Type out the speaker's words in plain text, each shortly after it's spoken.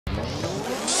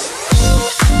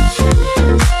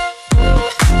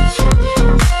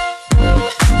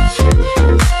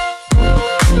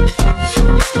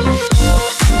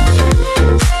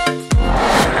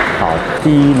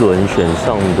1轮选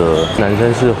上的男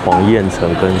生是黄彦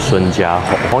成跟孙家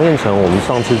宏。黄彦成，我们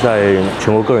上次在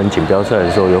全国个人锦标赛的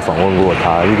时候有访问过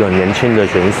他，一个年轻的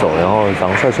选手，然后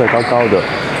长得帅帅高高的，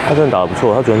他真的打得不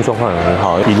错，他昨天状况也很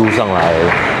好，一路上来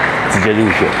直接入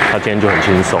选，他今天就很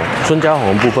轻松。孙家宏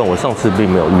的部分，我上次并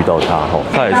没有遇到他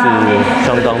他也是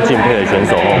相当敬佩的选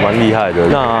手蛮厉害的。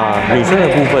那女生的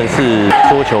部分是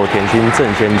桌球甜心郑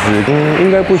先知，应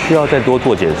该不需要再多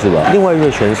做解释吧。另外一位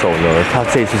选手呢，他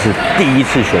这次是第一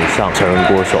次选上成人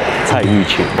国手蔡玉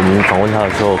琴。我们访问他的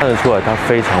时候，看得出来他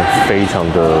非常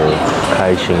的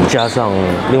开心，加上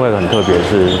另外一个很特别的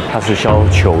是，他是削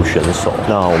球选手。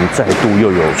那我们再度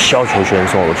又有削球选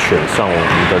手选上我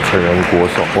们的成人国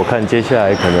手，我看接下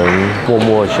来可能默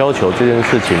默削球这件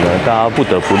事情呢，大家不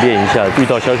得不练一下，遇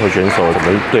到削球选手怎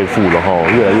么对付了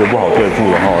越来越不好对付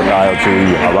了大家要注意，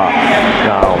好不好？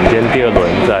那我们今天第2轮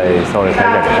再稍微开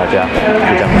一下给大家，就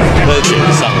这样。会选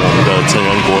上我们的成人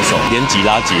国手，年级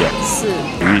拉几了？4。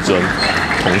李玉尊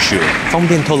同学，方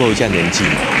便透露一下年纪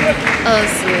吗？23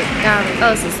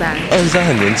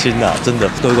很年轻啊，真的，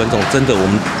各位观众，真的，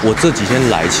我这几天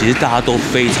来，其实大家都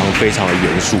非常的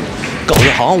严肃。搞得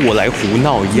好像我来胡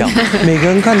闹一样，每个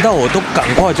人看到我都赶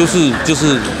快就是这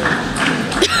是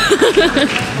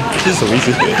什么意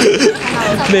思？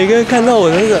每个人看到我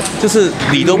那个就是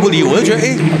理都不理我，就觉得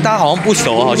大家好像不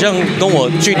熟，好像跟我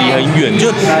距离很远。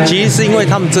就其实是因为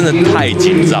他们真的太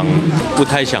紧张，不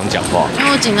太想讲话。因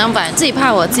为我紧张，本来自己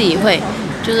怕我自己会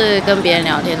就是跟别人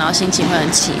聊天，然后心情会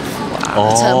很起伏啊，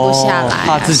沉不下来，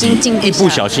怕自己一不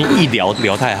小心一聊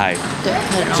太嗨，对，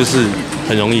就是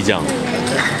很容易这样。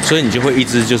所以你就会一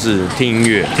直就是听音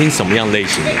乐，听什么样类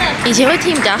型的？以前会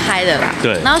听比较嗨的啦，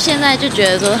对。然后现在就觉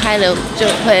得说嗨的就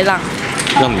会让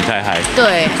你太嗨，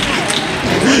对。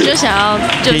就想要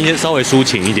听一些稍微抒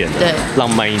情一点的、对浪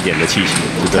漫一点的气息，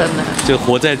对不对？就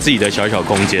活在自己的小小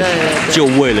空间，就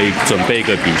为了准备一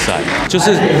个比赛，就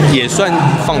是也算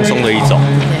放松的一种。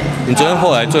你昨天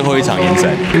后来最后一场赢谁？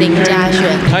林嘉轩，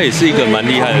他也是一个蛮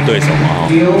厉害的对手嘛。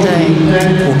对，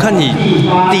我看你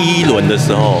第1轮的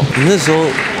时候，你那时候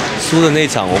输的那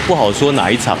场，我不好说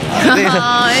哪一场啊。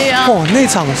那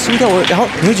场输掉我，然后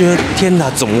你会觉得天哪，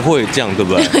怎么会这样，对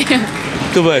不对？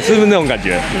对不对？是不是那种感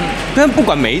觉？但不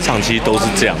管每一场其实都是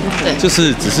这样，就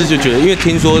是只是就觉得，因为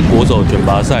听说国手选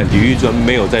拔赛李玉尊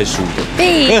没有在输的。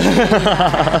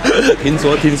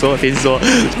听说，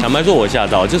坦白说，我吓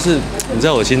到，就是你在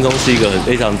我心中是一个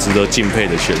非常值得敬佩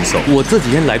的选手。我这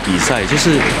几天来比赛，就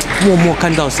是默默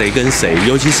看到谁跟谁，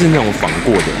尤其是那种访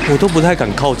过的，我都不太敢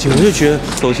靠近，我就觉得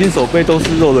手心手背都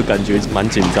是肉的感觉，蛮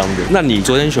紧张的。那你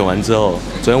昨天选完之后，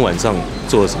昨天晚上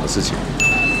做了什么事情？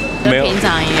跟平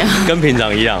常一样，跟平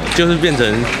常一样，就是变成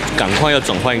赶快要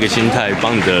转换一个心态，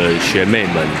帮你的学妹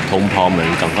们、同袍们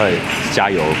赶快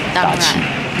加油打气，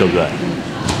对不对？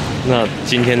那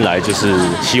今天来就是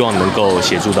希望能够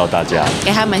协助到大家，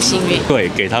给他们幸运。对，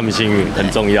给他们幸运很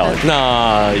重要。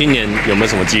那今年有没有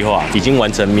什么计划？已经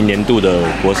完成明年度的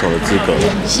国手的资格了。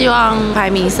希望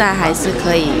排名赛还是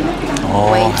可以。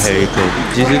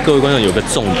其实各位观众有个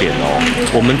重点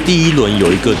我们第1轮有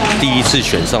一个第一次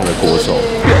选上的国手，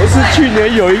是去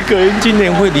年有一个人今年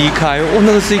会离开，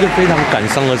那个是一个非常感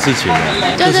伤的事情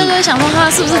就是想说他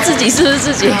是不是自己，就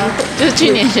是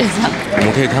去年选上。我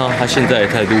们可以看到他现在的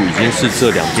态度已经是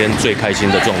这2天最开心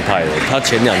的状态了。他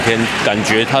前2天感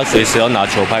觉他随时要拿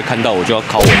球拍，看到我就要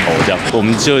敲我头这样。我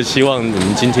们就希望你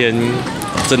们今天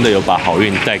真的有把好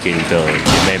运带给你的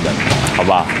姐妹们，好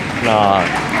吧？那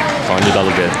访问就到这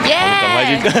边，赶快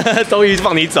去，终于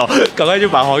放你走，赶快就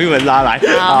把黄玉文拉来。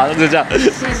好，就这样，谢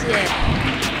谢。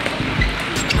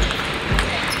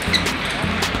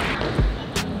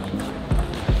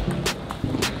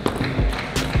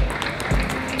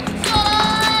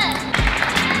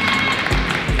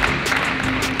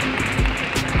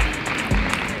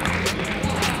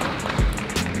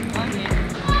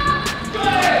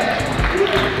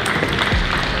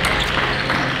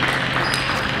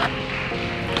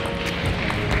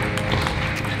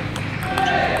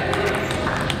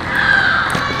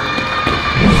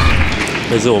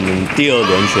这是我们第2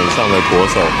轮选上的国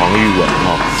手黄玉文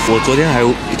我昨天还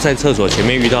在厕所前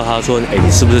面遇到他说，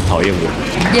你是不是讨厌我？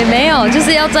也没有，就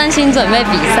是要专心准备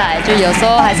比赛，就有时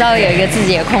候还是要有一个自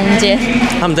己的空间。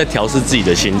他们在调试自己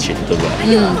的心情，对不对？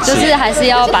就是还是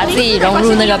要把自己融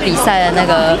入那个比赛的那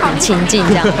个情境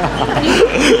这样。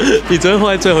你昨天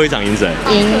后来最后一场赢谁？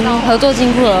赢合作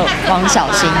金库的王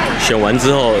小新。选完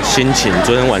之后心情，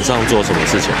昨天晚上做什么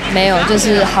事情？没有，就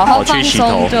是好好放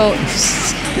松就。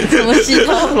什么洗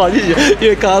头？发际线，因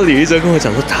为刚刚李医生跟我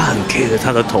讲说，他很 care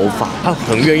他的头发，他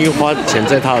很愿意花钱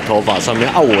在他的头发上面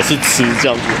啊。我是吃这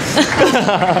样子，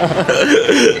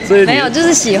所以没有，就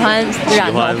是喜欢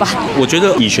染头发。我觉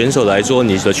得以选手来说，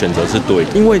你的选择是对，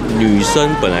因为女生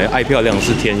本来爱漂亮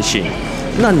是天性。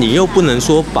那你又不能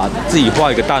说把自己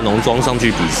化一个大浓妆上去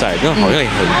比赛，那好像也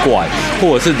很怪，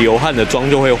或者是流汗的妆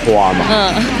就会花嘛。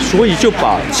所以就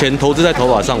把钱投资在头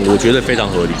发上，我觉得非常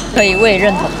合理。可以，我也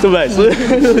认同，对不对？所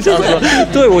以这样说，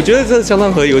对我觉得这相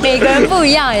当合理。每个人不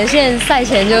一样，有些人赛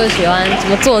前就喜欢什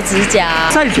么做指甲，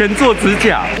赛前做指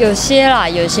甲，有些啦，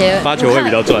有些发球会比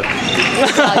较赚。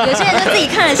有些人就自己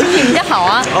看了心情比较好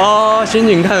啊。哦，心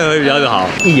情看了会比较好，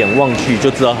一眼望去就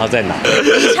知道他在哪，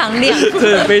非常亮，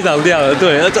对，非常亮的，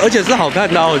对，而且是好看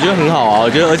的，我觉得很好啊，我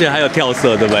觉得而且还有跳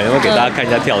色，对不对？然后给大家看一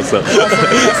下跳色，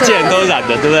既然都染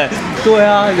的，对不对？对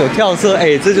啊，有跳色，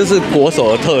哎，这就是国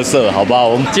手的特色，好不好？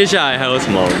我们接下来还有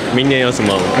什么？明年有什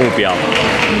么目标？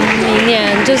明年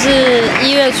就是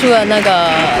1月初的那个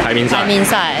排名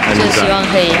赛，就希望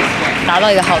可以达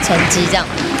到一个好成绩，这样。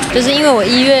就是因为我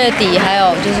1月底还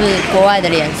有就是国外的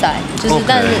联赛，就是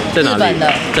但是日本的，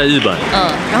在日本，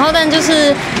然后但就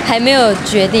是还没有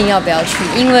决定要不要去，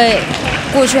因为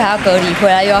过去还要隔离，回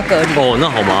来又要隔离。哦，那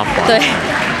好麻烦。对，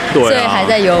所以还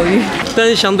在犹豫。但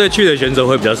是相对去的选手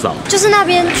会比较少，就是那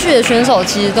边去的选手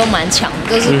其实都蛮强，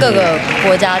都是各个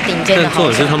国家顶尖的好手。但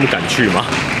重点是他们敢去吗？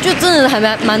就真的还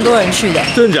蛮多人去的。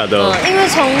真的假的？因为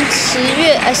从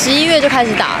11月就开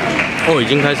始打了。哦，已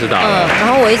经开始打了。然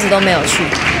后我一直都没有去，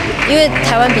因为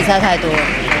台湾比赛太多了。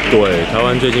对，台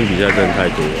湾最近比赛真的太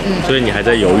多了，所以你还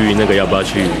在犹豫那个要不要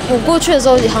去？我过去的时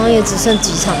候好像也只剩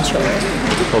几场球了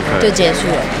，OK， 就结束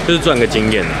了，就是赚个经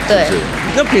验。对，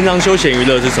那平常休闲娱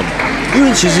乐是什么？因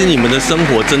为其实你们的生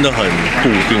活真的很固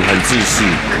定、很自私，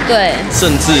对，甚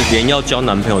至连要交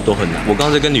男朋友都很难。我刚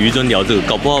才跟李玉珍聊这个，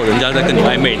搞不好人家在跟你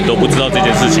暧昧，你都不知道这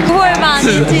件事情。不会吧？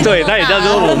对，他也这样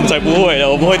说，我们才不会了，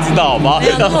我们会知道，好吗？没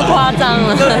有那么夸张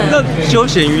了。那休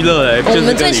闲娱乐嘞？我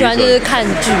们最喜欢就是看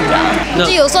剧啊，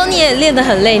就有时候你也练得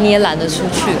很累，你也懒得出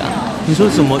去啊。你说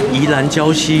什么宜兰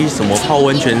礁溪什么泡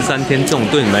温泉3天，这种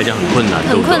对你们来讲很困难，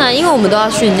很困难，因为我们都要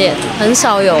训练，很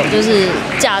少有就是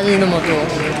假日那么多。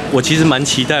我其实蛮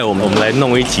期待我们来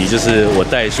弄一集，就是我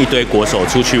带一堆国手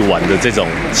出去玩的这种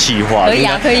企划。可以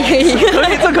啊，可以，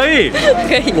这可以，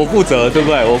可以。我负责，对不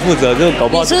对？我负责，就搞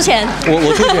不好你出钱，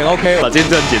我出钱 ，OK， 把这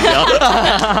段剪掉。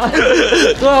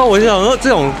对啊，我想说这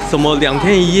种什么2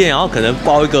天1夜，然后可能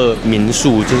包一个民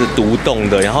宿，就是独栋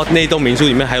的，然后那一栋民宿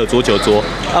里面还有桌球桌，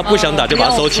啊，不想打就把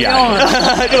它收起来，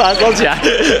就把它收起来。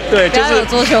对，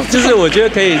就是我觉得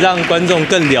可以让观众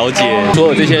更了解所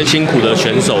有这些辛苦的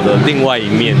选手的另外一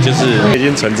面。就是已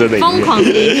经纯真的一面，疯狂的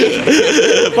一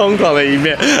面，疯狂的一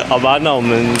面，好吧？那我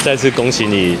们再次恭喜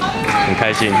你，很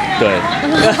开心，对，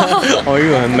哦，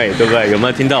因为很美，对不对？有没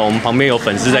有听到我们旁边有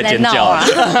粉丝在尖叫？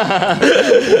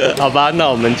好吧，那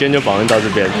我们今天就访问到这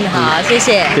边。好，谢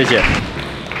谢，谢谢。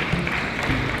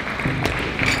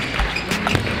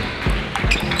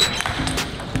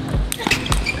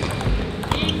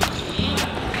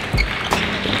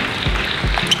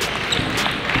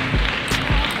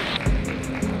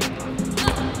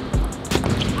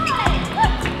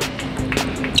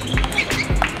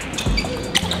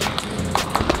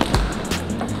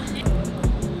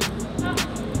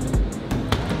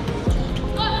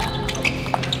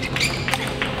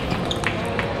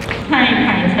蔡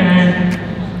凯成，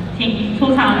请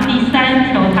出场第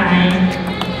3球台。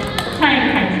蔡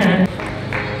凯成。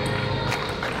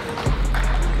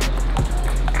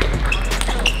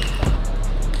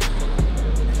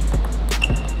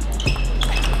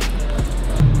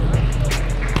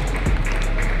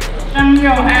张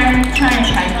佑安，蔡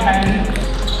凯成。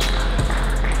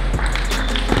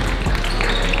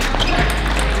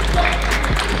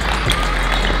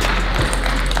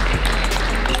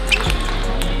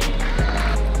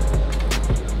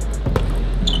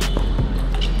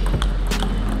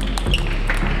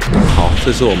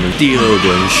这是我们第2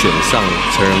轮选上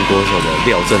成人国手的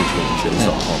廖正廷选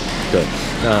手哦。对，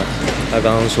那他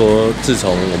刚刚说，自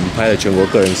从我们拍了全国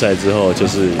个人赛之后，就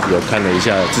是有看了一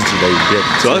下自己的影片，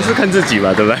主要是看自己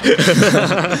吧，对不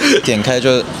对？点开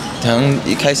就好像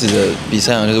一开始的比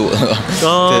赛好像就是我的。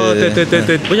哦，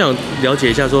对，我想了解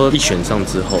一下，说一选上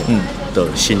之后的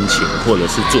心情，或者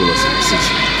是做了什么事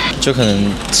情。就可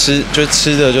能吃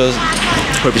的就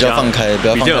会比较放开，比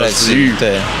较放开来吃，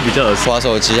对，比较有滑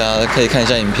手机啊，可以看一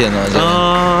下影片啊，这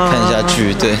样看一下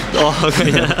剧，对，哦，可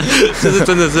以，就是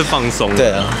真的是放松，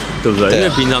对啊，对不对？因为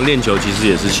平常练球其实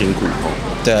也是辛苦哦，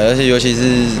对啊，而且尤其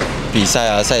是比赛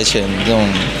啊，赛前这种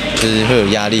就是会有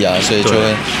压力啊，所以就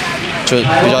就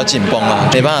比较紧绷嘛，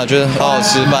没办法，就是好好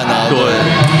吃饭啊，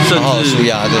对，好好舒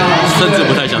压，对，甚至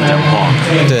不太想讲话。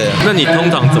对，那你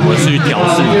通常怎么去调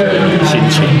试你的心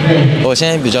情？我现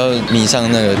在比较迷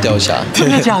上那个钓虾，真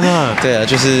的假的？对啊，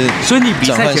就是，所以你比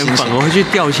赛前反而会去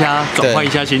钓虾，转换一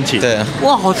下心情。对啊，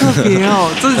哇，好特别哦！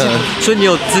所以你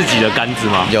有自己的杆子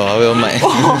吗？有啊，我有买。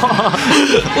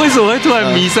为什么会突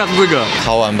然迷上这个？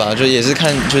好玩吧，就也是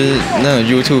看就是那种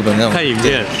YouTube 那种看影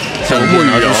片，看影片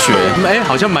然后去学，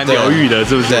好像蛮疗愈的，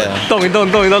是不是？对，动一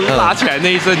动拉起来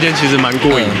那一瞬间其实蛮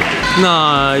过瘾的。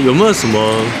那有没有什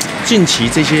么近期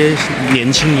这些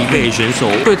年轻一辈选手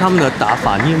对他们的打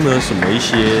法，你有没有什么一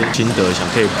些心得想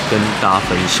可以跟大家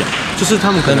分享？就是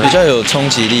他们可能比较有冲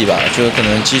击力吧，就可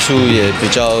能技术也比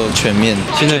较全面，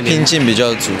现在拼劲比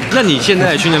较足。那你现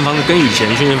在的训练方式跟以前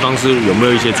训练方式有没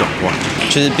有一些转换？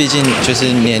就是毕竟就是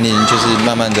年龄就是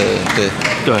慢慢的对，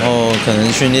然后可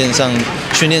能训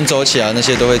练周期啊那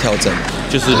些都会调整，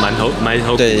就是埋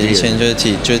头对，以前就是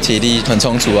体力很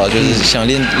充足啊，就是想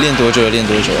练多久就练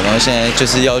多久，然后现在就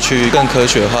是要去更科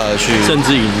学化的去，甚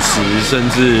至饮食，甚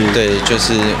至对，就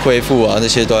是恢复啊那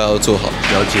些都要做好。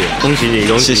了解，恭喜你，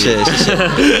恭喜你，谢谢。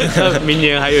那明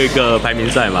年还有一个排名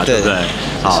赛嘛，对不对？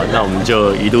好，那我们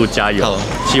就一路加油，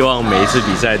希望每一次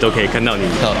比赛都可以看到你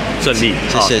顺利。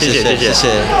谢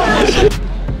谢。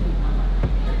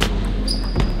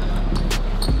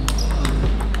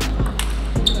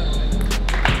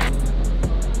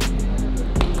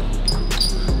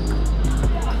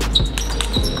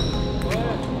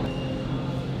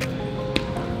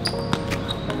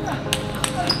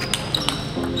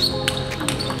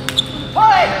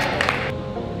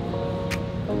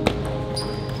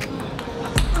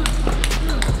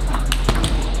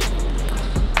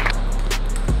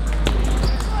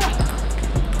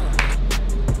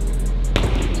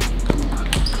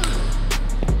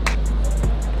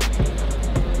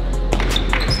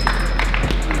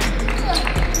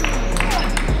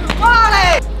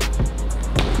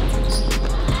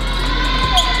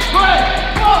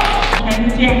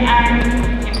Chien-an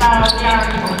也到第二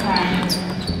球台。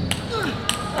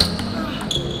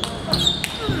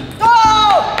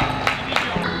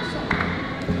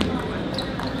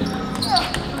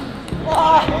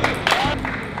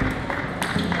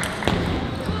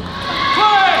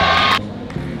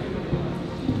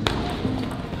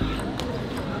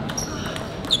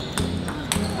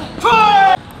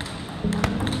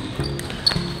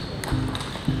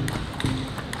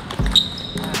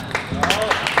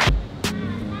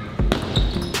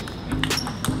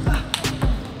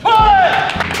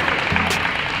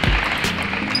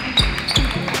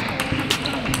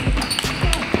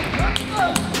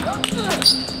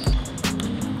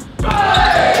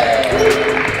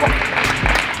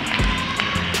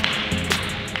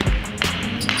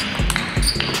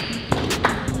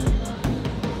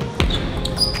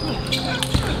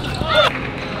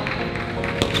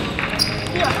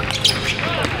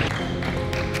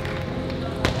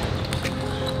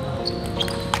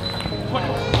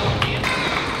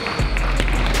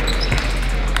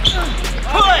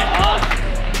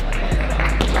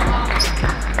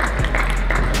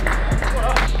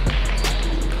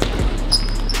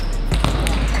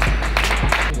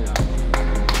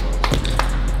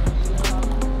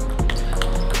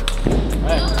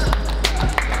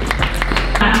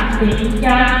请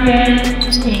嘉轩，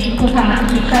请出场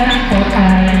第3球台。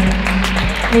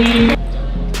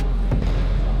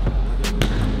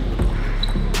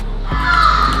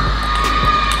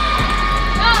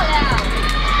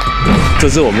这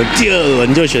是我们第2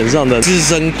轮就选上的资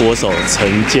深国手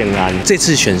陈建安。这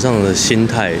次选上的心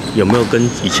态有没有跟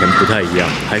以前不太一样，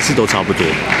还是都差不多？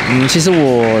其实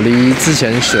我离之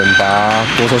前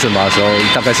国手选拔的时候，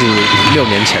大概是6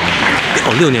年前了。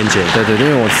6年前。对，因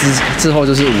为我之后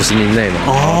就是50名内嘛，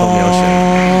然后都没有选。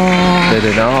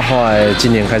对，然后后来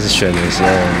今年开始选的时候，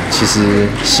其实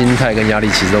心态跟压力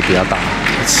其实都比较大。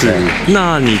是。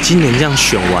那你今年这样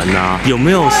选完啊，有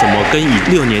没有什么跟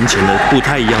6年前的不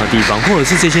太一样的地方？或者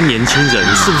是这些年轻人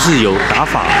是不是有打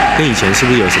法跟以前是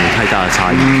不是有什么太大的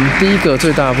差异？第一个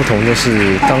最大的不同就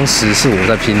是当时是我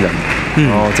在拼人，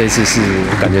然后这次是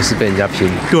感觉是被人家拼。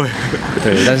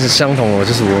对，但是相同的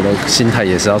就是我的心态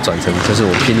也是要转成就是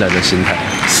我拼人的心态。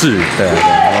是，对，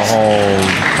然后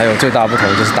还有最大的不同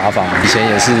就是打法，以前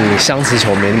也是相持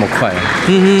球没那么快，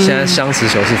现在相持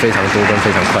球是非常多跟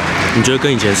非常快。你觉得跟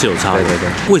以前是有差的？对，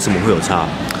为什么会有差？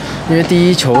因为第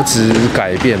一球质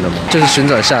改变了嘛，就是旋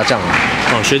转下降了，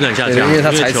哦，旋转下降，因为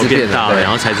它材质变大了，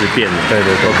然后材质变了。对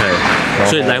 ，OK，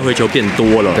 所以来回球变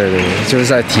多了。对，就是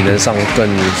在体能上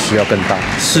需要更大。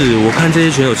是我看这些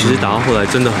选手其实打到后来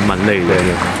真的蛮累的。对，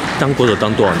当国手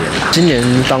当多少年？今年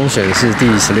当选是第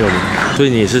16年，所以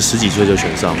你也是10几岁就选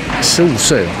上，15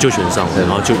岁就选上了，然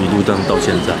后就一路到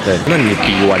现在。对，那你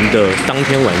比完的当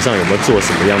天晚上有没有做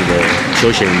什么样的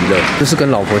休闲娱乐？就是跟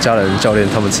老婆、家人、教练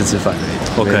他们吃饭。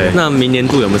OK， 那明年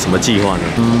度有没有什么计划呢？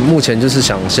目前就是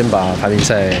想先把排名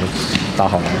赛打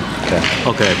好了。对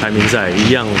 ，OK， 排名赛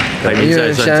一样，排名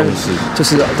赛算重视。就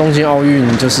是东京奥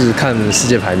运就是看世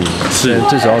界排名，是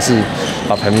最主要是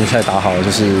把排名赛打好，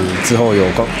就是之后有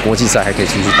国际赛还可以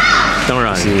继续打。当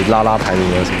然，是拉排名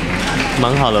啊什么的。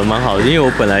蛮好的，蛮好的，因为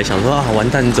我本来想说啊，完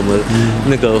蛋，怎么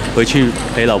那个回去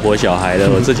陪老婆小孩了？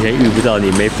我这几天遇不到你，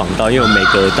没访到，因为我每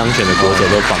个当选的国手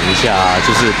都访一下啊，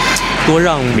就是多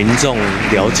让民众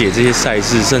了解这些赛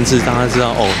事，甚至让他知道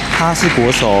哦，他是国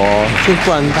手哦，就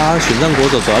不然大家选上国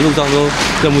手走在路上都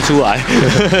认不出来。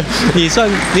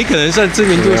你可能算知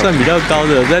名度算比较高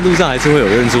的，在路上还是会有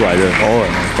认出来的，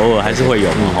偶尔还是会有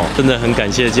嘛哈。真的很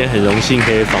感谢，今天很荣幸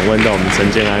可以访问到我们陈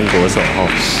建安国手哈。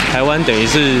台湾等于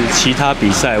是其他比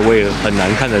赛我也很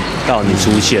难看得到你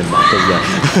出现嘛，对不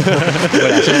对？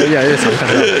对，现在越来越常看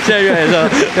到。现在越来越常，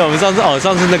对，我们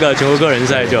上次那个全国个人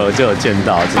赛就有见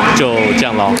到，就这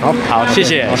样咯。好，谢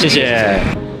谢。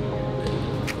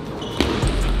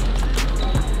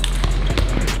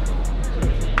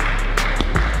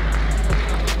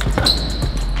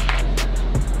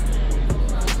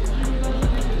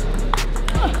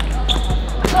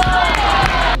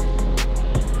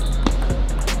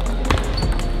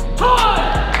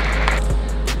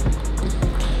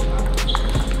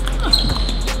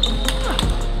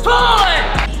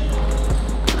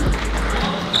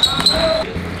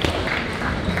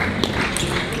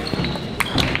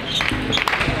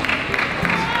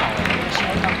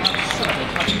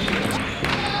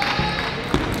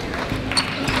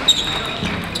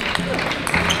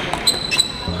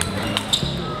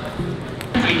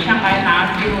上来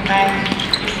拿给我们，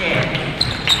谢谢。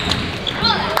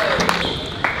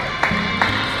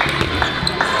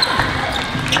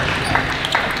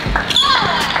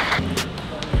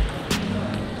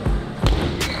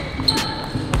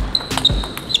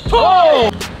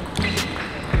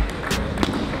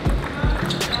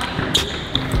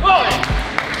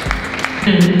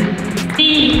第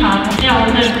一场廖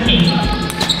正平，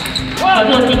合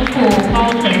作金库高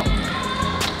成。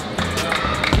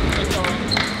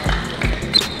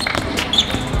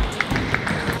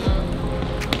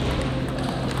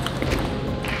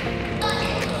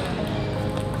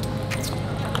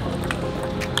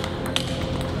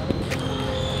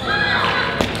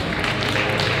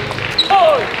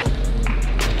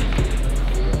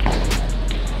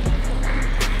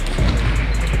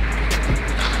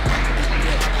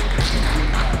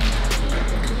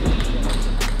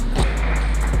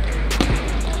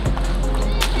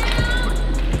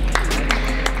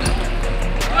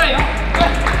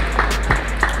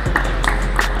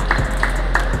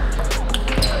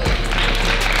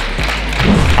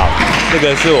这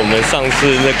个是我们上次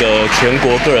那个全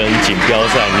国个人锦标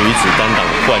赛女子单打的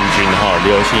冠军哈，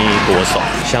刘欣怡国手。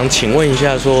想请问一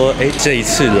下说，这一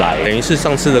次来等于是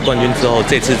上次的冠军之后，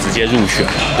这次直接入选，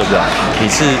对不对？你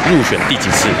是入选第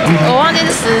几次？我忘记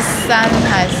是13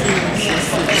还是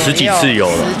14，十几次有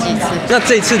了。10几次。那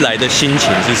这次来的心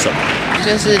情是什么？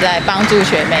就是来帮助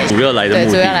学妹，主要来的目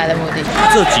的。主要来的目的。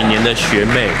这几年的学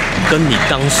妹跟你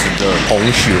当时的同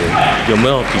学有没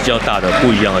有比较大的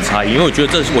不一样的差异？因为我觉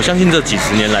得我相信这几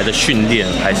10年来的训练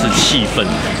还是气氛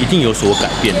一定有所改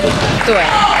变，对不对？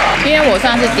对，因为我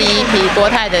算是第一批国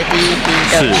泰的第一批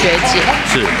的学姐，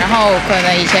是。然后可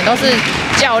能以前都是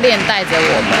教练带着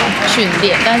我们训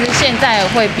练，但是现在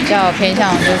会比较偏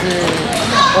向就是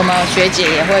我们学姐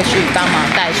也会去帮忙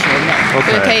带学妹，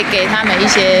所以可以给他们一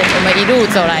些我们一路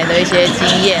走来的一些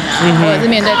经验啊，或者是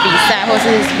面对比赛，或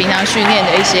是平常训练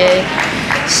的一些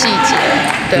细节，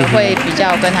对，会比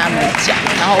较跟他们讲。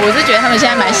然后我是觉得他们现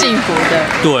在蛮幸福的。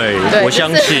对，我相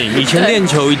信以前练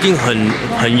球一定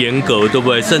很严格，对不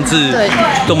对？甚至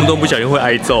动不动不小心会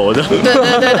挨揍的。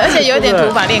对，而且有点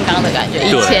土法炼钢的感觉。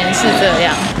以前是这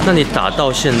样。那你打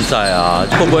到现在啊，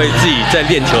会不会自己在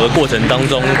练球的过程当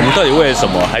中，我们到底为了什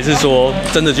么？还是说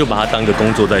真的就把它当一个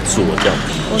工作在做这样？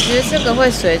我觉得这个会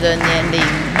随着年龄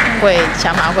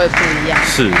想法会不一样。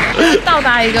是。到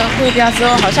达一个目标之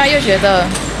后，好像又觉得。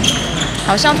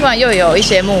好像突然又有一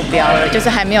些目标了，就是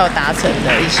还没有达成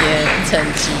的一些成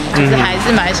绩，就是还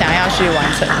是蛮想要去完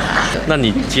成它的。那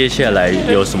你接下来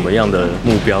有什么样的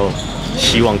目标，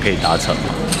希望可以达成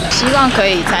吗？希望可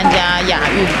以参加亚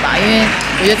运吧，因为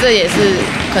我觉得这也是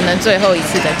可能最后一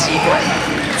次的机会。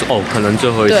哦，可能最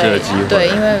后一次的机会。对，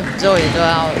因为之后也都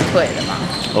要退了嘛。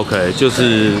OK， 就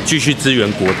是继续支援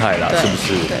国泰啦，是不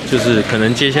是？就是可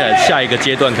能接下来下一个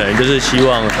阶段，可能就是希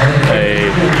望，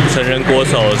成人国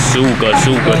手15个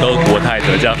都国泰的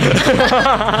这样。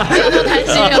没有这么开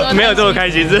心，没有这么开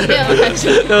心，没有这么开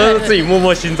心，都是自己默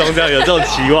默心中这样有这种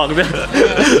期望这样。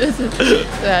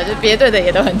对啊，就别队的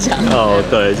也都很强。哦，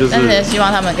对，就是。但是希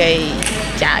望他们可以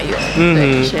加油，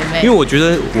对学妹。因为我觉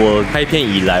得我拍片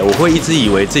以来，我会一直以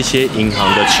为这些银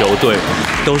行的球队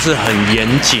都是很严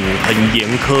谨、很严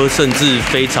苛，甚至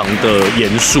非常的严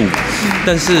肃。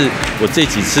但是我这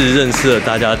几次认识了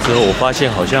大家之后，我发现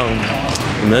好像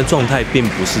你们的状态并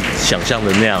不是想象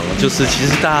的那样，就是其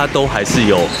实大家都还是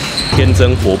有天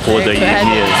真活泼的一面。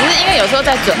只是因为有时候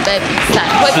在准备比赛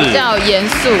会比较严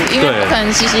肃，因为不可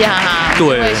能嘻嘻哈哈，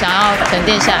对，会想要沉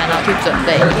淀下来，然后去准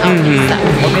备比赛。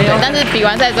对，但是比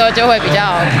完赛之后就会比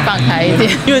较放开一点。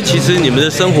因为其实你们的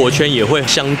生活圈也会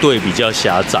相对比较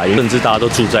狭窄，甚至大家都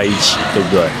住在一起，对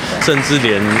不对？甚至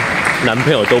连男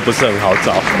朋友都不是很好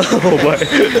找，会不会？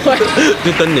会，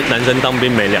就跟男生当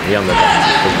兵没两样的感觉，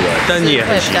对不对？但你也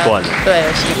很习惯。对，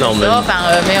那我们有时候反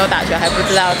而没有打球还不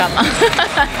知道要干嘛，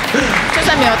就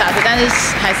算没有打球，但是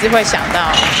还是会想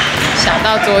到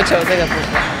桌球这个部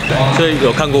分。所以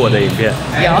有看过我的影片？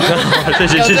有，谢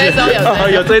谢谢谢。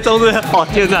有追踪是？哦，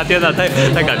天哪，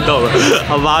太感动了。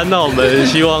好吧，那我们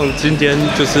希望今天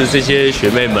就是这些学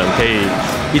妹们可以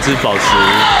一直保持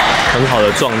很好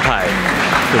的状态。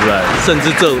对不对？甚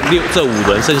至这5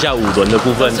轮，剩下5轮的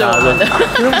部分，大家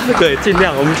都对，尽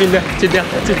量，我们尽量，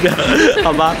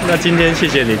好吧？那今天谢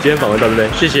谢你，今天访问到这边，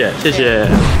谢谢。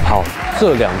好，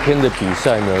这2天的比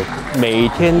赛呢，每一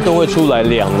天都会出来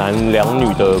2男2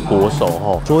女的国手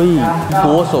哈，所以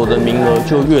国手的名额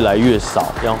就越来越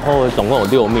少，然后总共有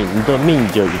6命，你的命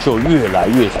也就越来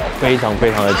越少，非常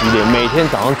的激烈。每天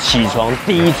早上起床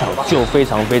第一场就非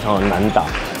常的难打。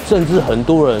甚至很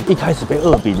多人一开始被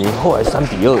2比0，后来3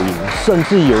比2赢，甚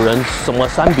至有人什么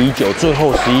3比9，最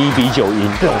后11比9赢，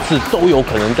这种事都有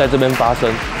可能在这边发生，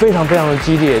非常的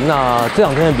激烈。那这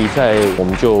2天的比赛我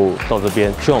们就到这边，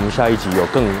希望我们下一集有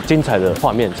更精彩的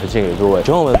画面呈现给各位。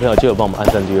喜欢我们的朋友记得帮我们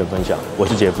按赞、订阅、分享。我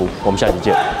是杰夫，我们下集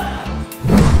见。